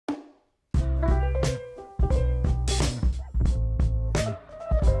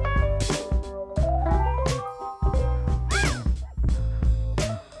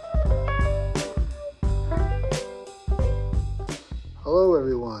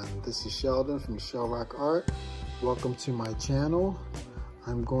everyone, this is Sheldon from Shell Rock Art. Welcome to my channel.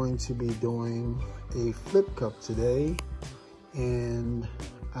 I'm going to be doing a flip cup today, and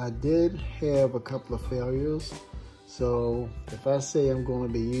I did have a couple of failures. So if I say I'm going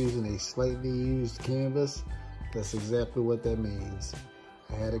to be using a slightly used canvas, that's exactly what that means.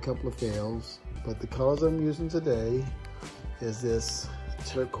 I had a couple of fails, but the colors I'm using today is this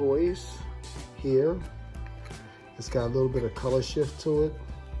turquoise here. It's got a little bit of color shift to it.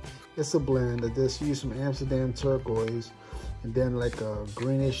 It's a blend. I just used some Amsterdam turquoise and then like a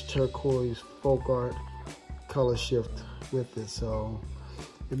greenish turquoise folk art color shift with it. So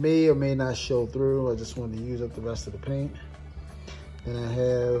it may or may not show through. I just wanted to use up the rest of the paint. Then I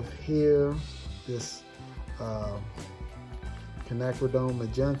have here this Quinacridone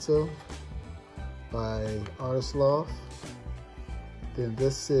Magenta by Artist Loft. Then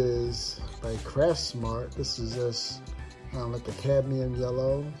this is by Craft Smart. This is just like a cadmium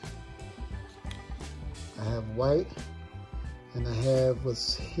yellow. I have white, and I have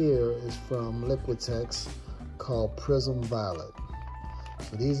what's here is from Liquitex called Prism Violet.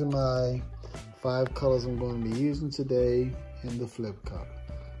 So these are my 5 colors I'm going to be using today in the flip cup.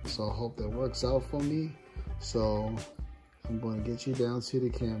 So I hope that works out for me. So I'm going to get you down to the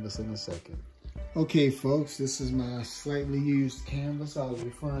canvas in a second. Okay folks, this is my slightly used canvas I was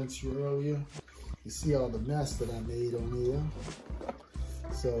referring to earlier. You see all the mess that I made on here.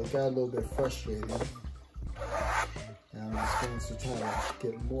 So it got a little bit frustrating. And I'm just going to try to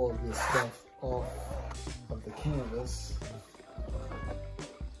get more of this stuff off of the canvas.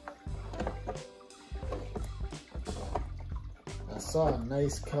 I saw a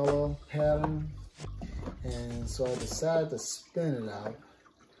nice color pattern, and so I decided to spin it out.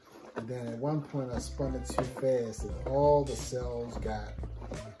 And then at one point I spun it too fast and all the cells got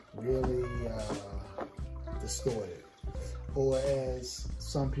really distorted. Or as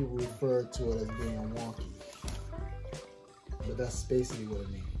some people refer to it as being wonky. But that's basically what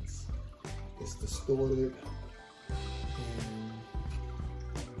it means. It's distorted, and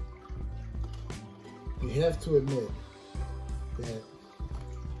you have to admit that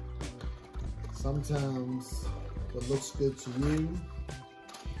sometimes what looks good to you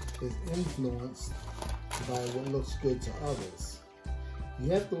is influenced by what looks good to others.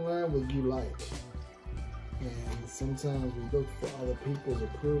 You have to learn what you like. And sometimes we look for other people's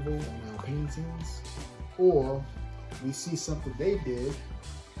approval on our paintings, or we see something they did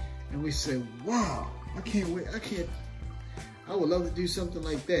and we say, wow, I can't wait, I would love to do something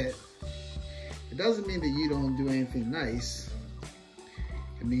like that. It doesn't mean that you don't do anything nice.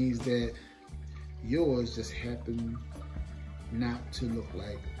 It means that yours just happened not to look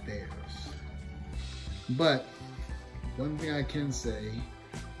like theirs. But one thing I can say,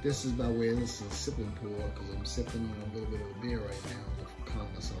 this is by way of this is a sipping pour, because I'm sipping on a little bit of a beer right now to calm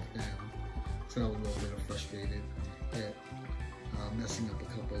myself down. So I was a little bit frustrated at messing up a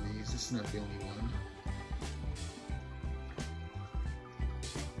couple of these. This is not the only one.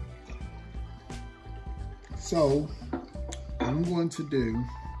 So what I'm going to do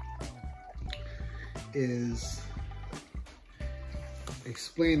is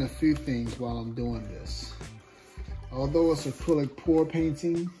explain a few things while I'm doing this. Although it's acrylic pour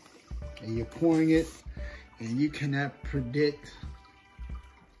painting and you're pouring it and you cannot predict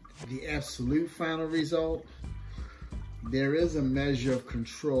the absolute final result, there is a measure of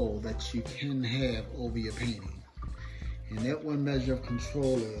control that you can have over your painting. And that one measure of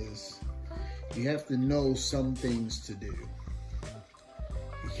control is you have to know some things to do.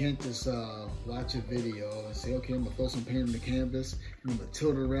 You can't just watch a video and say, okay, I'm gonna throw some paint on the canvas and I'm gonna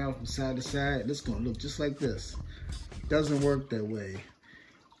tilt it around from side to side and it's gonna look just like this. It doesn't work that way.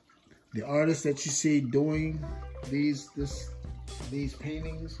 The artists that you see doing these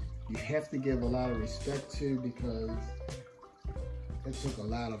paintings, you have to give a lot of respect to, because it took a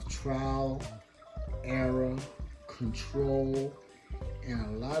lot of trial, error, control,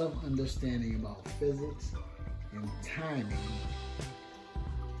 and a lot of understanding about physics and timing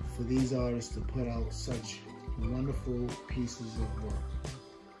for these artists to put out such wonderful pieces of work.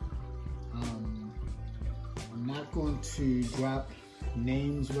 I'm not going to drop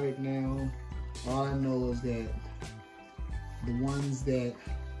names right now. All I know is that the ones that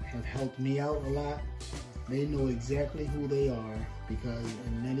have helped me out a lot, they know exactly who they are, because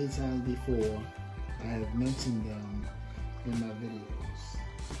many times before I have mentioned them in my videos.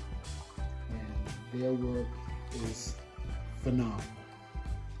 And their work is phenomenal.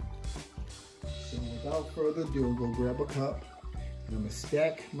 So without further ado, I'm going to grab a cup and I'm going to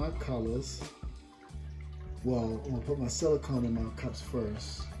stack my colors. Well, I'm going to put my silicone in my cups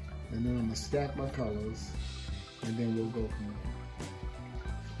first, and then I'm going to stack my colors, and then we'll go from there.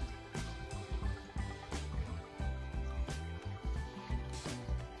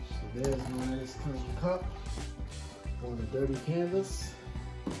 There's my nice clean cup on the dirty canvas.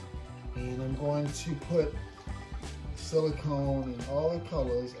 And I'm going to put silicone in all the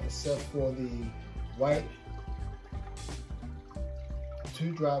colors except for the white,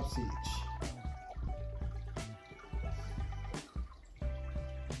 2 drops each.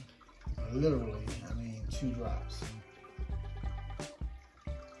 Literally, I mean 2 drops.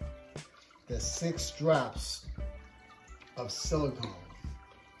 There's 6 drops of silicone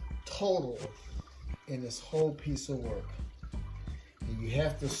total in this whole piece of work. And you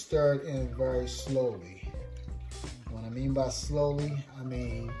have to stir it in very slowly. What I mean by slowly, I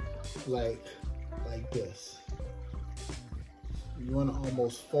mean like this. You want to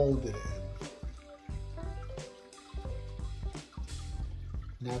almost fold it in.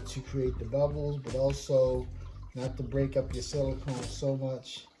 Not to create the bubbles, but also not to break up your silicone so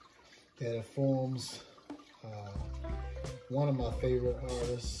much that it forms one of my favorite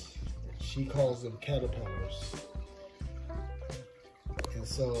artists. She calls them caterpillars. And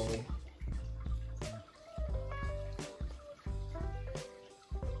so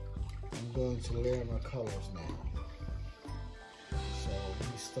I'm going to layer my colors now. So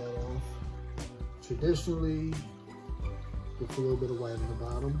we start off traditionally with a little bit of white on the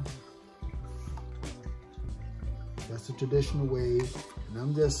bottom. That's the traditional way, and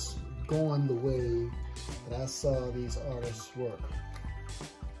I'm just going the way that I saw these artists work.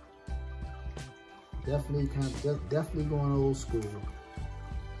 Definitely going old school.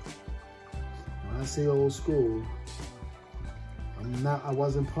 When I say old school, I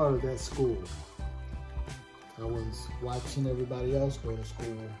wasn't part of that school. I was watching everybody else go to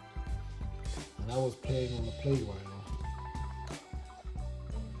school, and I was playing on the playground.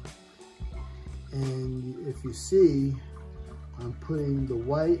 And if you see, I'm putting the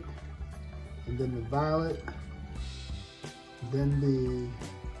white, and then the violet, then the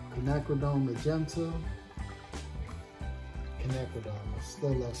quinacridone magenta. Quinacridone, I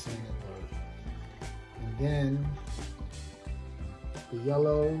still love saying that word. And then the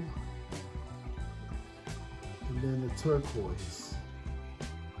yellow, and then the turquoise.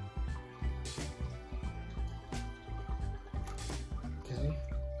 Okay.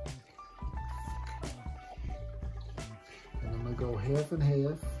 And I'm gonna go half and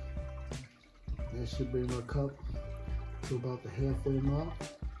half. That should bring my cup to about the halfway mark.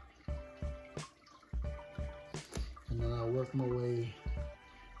 And then I'll work my way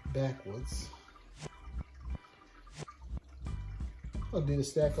backwards. I'll do the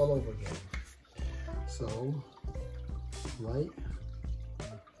stack all over again. So, white.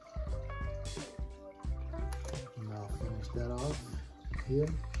 And I'll finish that off here.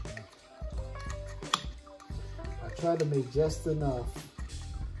 I try to make just enough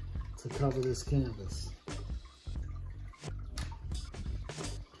to cover this canvas.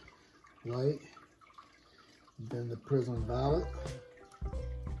 White, then the prism violet.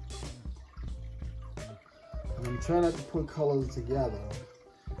 And I'm trying not to put colors together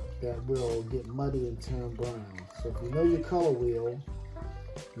that will get muddy and turn brown. So if you know your color wheel,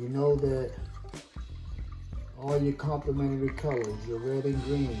 you know that all your complementary colors, your red and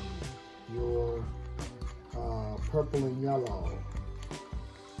green, your purple and yellow,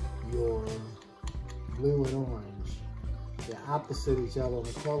 your blue and orange, they're opposite each other on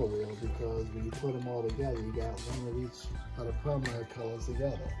the color wheel, because when you put them all together, you got one of each of the primary colors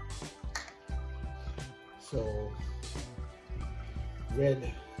together. So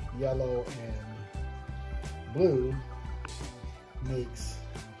red, yellow, and blue makes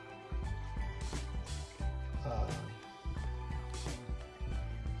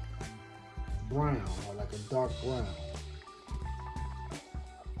brown, or like a dark brown.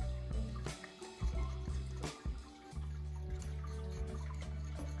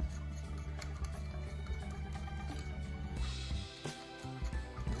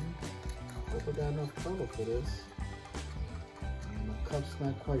 I hope I got enough color for this. And my cup's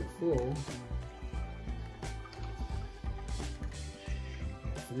not quite full.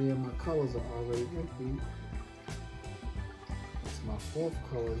 3 of my colors are already empty. It's my 4th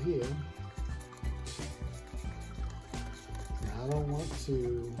color here. Now I don't want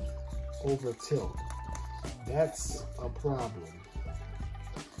to over tilt. That's a problem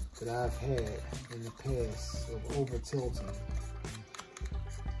that I've had in the past, of over tilting.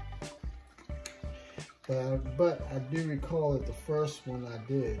 But I do recall that the first one I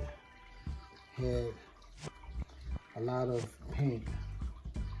did had a lot of paint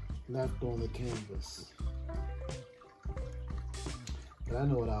left on the canvas. But I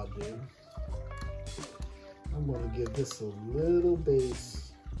know what I'll do. I'm going to give this a little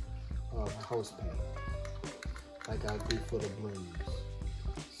base of house paint, like I do for the blues.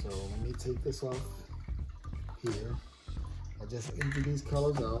 So let me take this off here. I just emptied these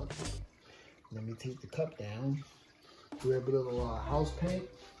colors out. Let me take the cup down. Do a bit of house paint.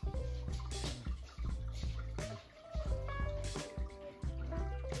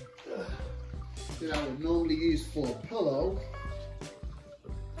 That I would normally use for a pillow.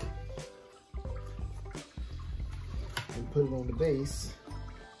 And put it on the base.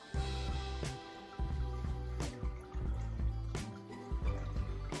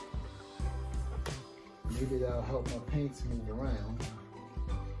 Maybe that'll help my paints move around.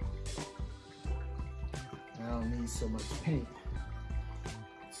 I don't need so much paint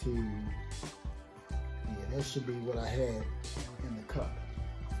to, yeah, that should be what I had in the cup.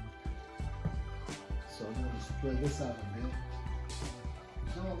 So I'm going to spread this out a bit.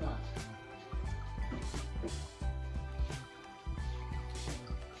 No, I'm not.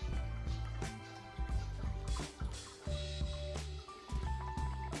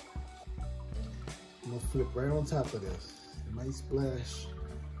 I'm going to flip right on top of this. It might splash,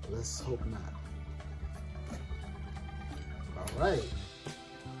 but let's hope not. All right.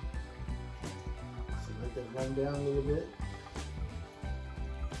 So let that run down a little bit.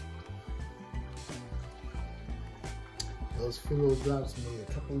 Those few little drops made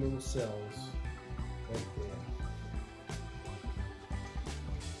a couple little cells right there.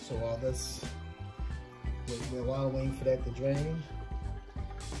 So while while I'm waiting for that to drain,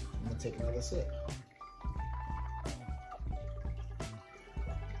 I'm gonna take another sip.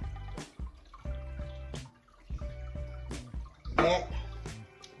 That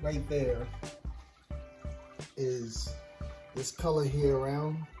right there is this color here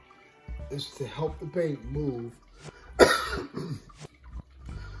around is to help the paint move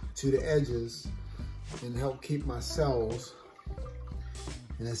to the edges and help keep my cells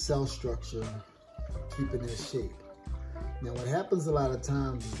and the cell structure keeping their shape. Now what happens a lot of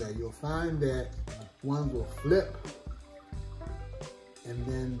times is that you'll find that ones will flip and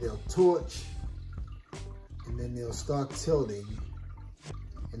then they'll torch and then they'll start tilting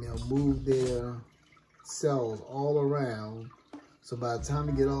and they'll move their cells all around. So by the time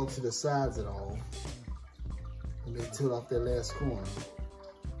you get all to the sides at all, and they tilt off their last corner,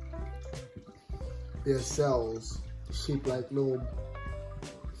 their cells shaped like little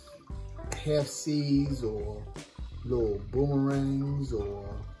half C's or little boomerangs or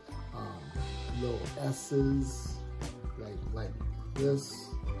little S's like this,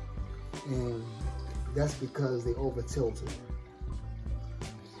 and that's because they over tilted.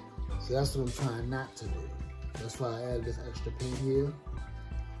 So that's what I'm trying not to do. That's why I added this extra paint here,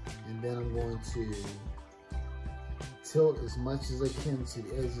 and then I'm going to tilt as much as I can to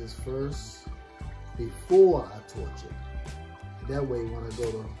the edges first before I torch it. That way when I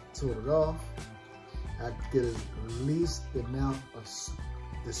go to tilt it off, I get at least the amount of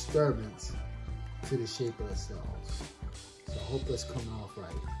disturbance to the shape of the cells. So I hope that's coming off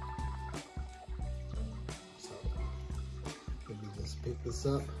right. So let me just pick this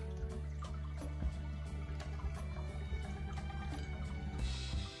up.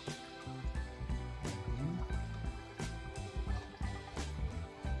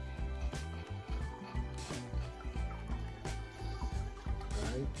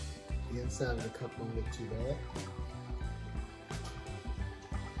 The inside of the cup don't look too bad.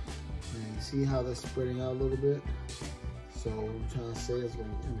 And you see how that's spreading out a little bit? So what I'm trying to say is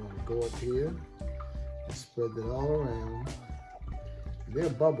I'm going to go up here and spread it all around. And there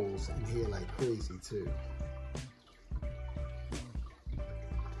are bubbles in here like crazy too.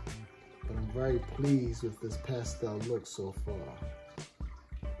 But I'm very pleased with this pastel look so far.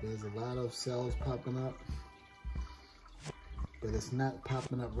 There's a lot of cells popping up, but it's not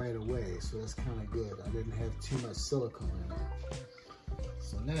popping up right away, so that's kind of good. I didn't have too much silicone in it.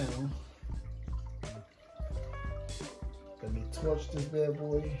 So now, let me torch this bad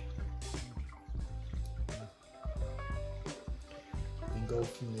boy and go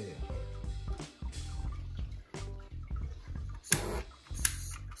from there.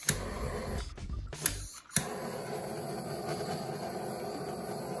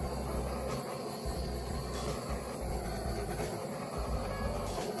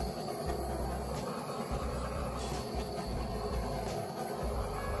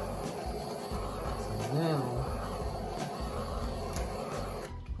 Now,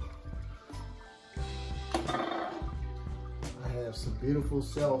 I have some beautiful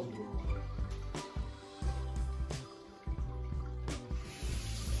cells growing.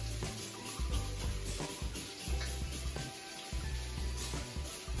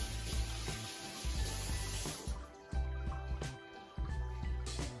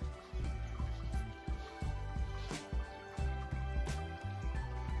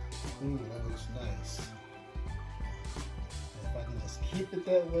 Ooh, that looks nice. If I can just keep it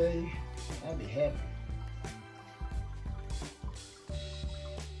that way, I'd be happy.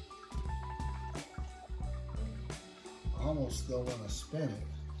 I almost don't want to spin it,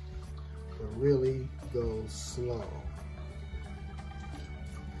 but really go slow.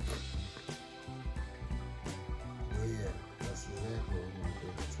 Yeah, that's exactly what I'm going to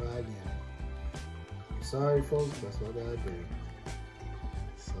do. Try again. I'm sorry, folks, that's what I gotta do.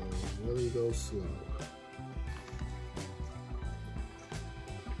 So really go slow.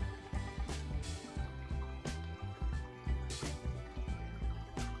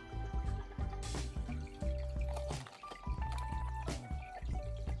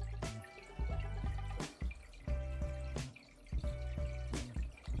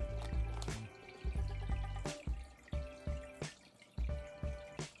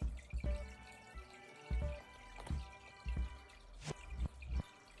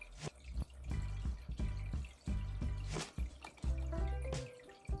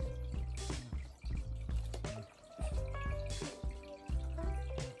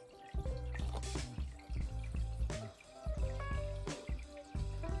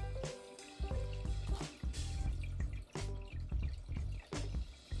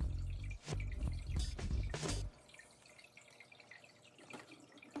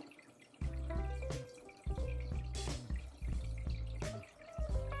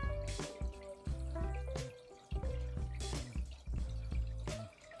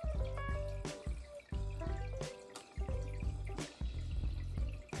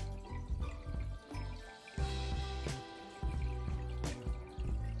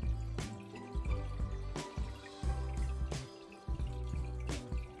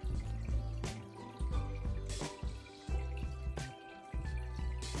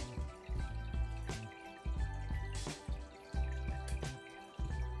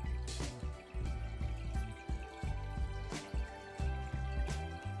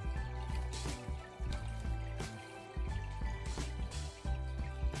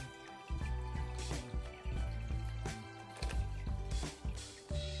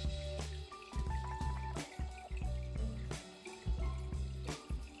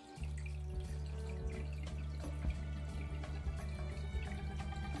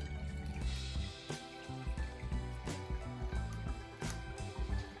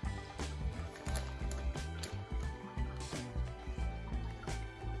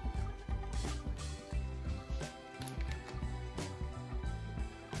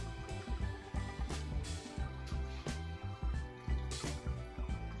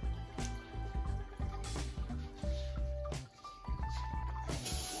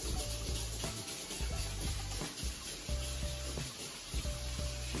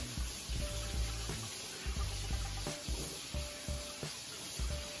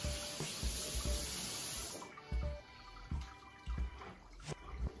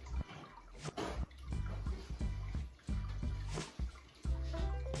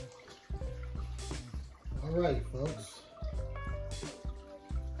 All right, folks.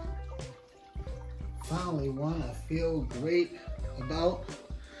 Finally one I feel great about.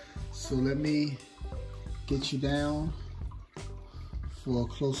 So let me get you down for a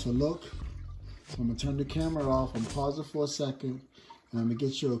closer look. So I'm gonna turn the camera off and pause it for a second, and I'm gonna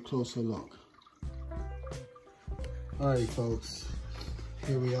get you a closer look. All right, folks,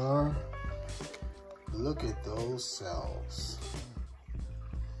 here we are. Look at those cells.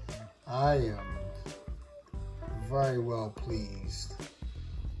 I am very well pleased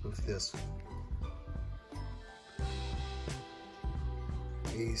with this one.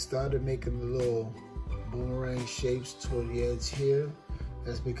 He started making the little boomerang shapes toward the edge here.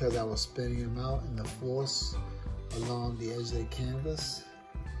 That's because I was spinning them out, and the force along the edge of the canvas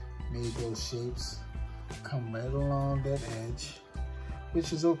made those shapes come right along that edge,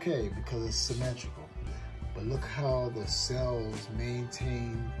 which is okay because it's symmetrical. But look how the cells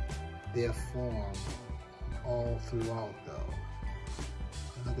maintain their form all throughout though.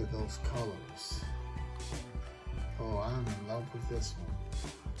 And look at those colors. Oh, I'm in love with this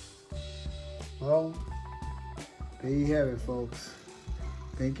one. Well, there you have it, folks.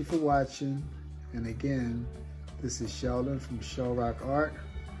 Thank you for watching. And again, this is Sheldon from Shellrock Art.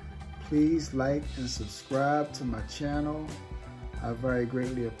 Please like and subscribe to my channel. I very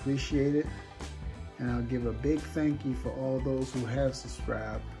greatly appreciate it. And I'll give a big thank you for all those who have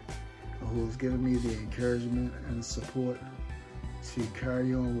subscribed, who's given me the encouragement and support to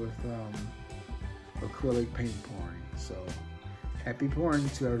carry on with acrylic paint pouring. So happy pouring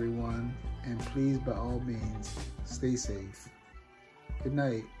to everyone, and please, by all means, stay safe. Good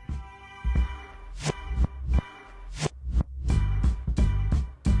night.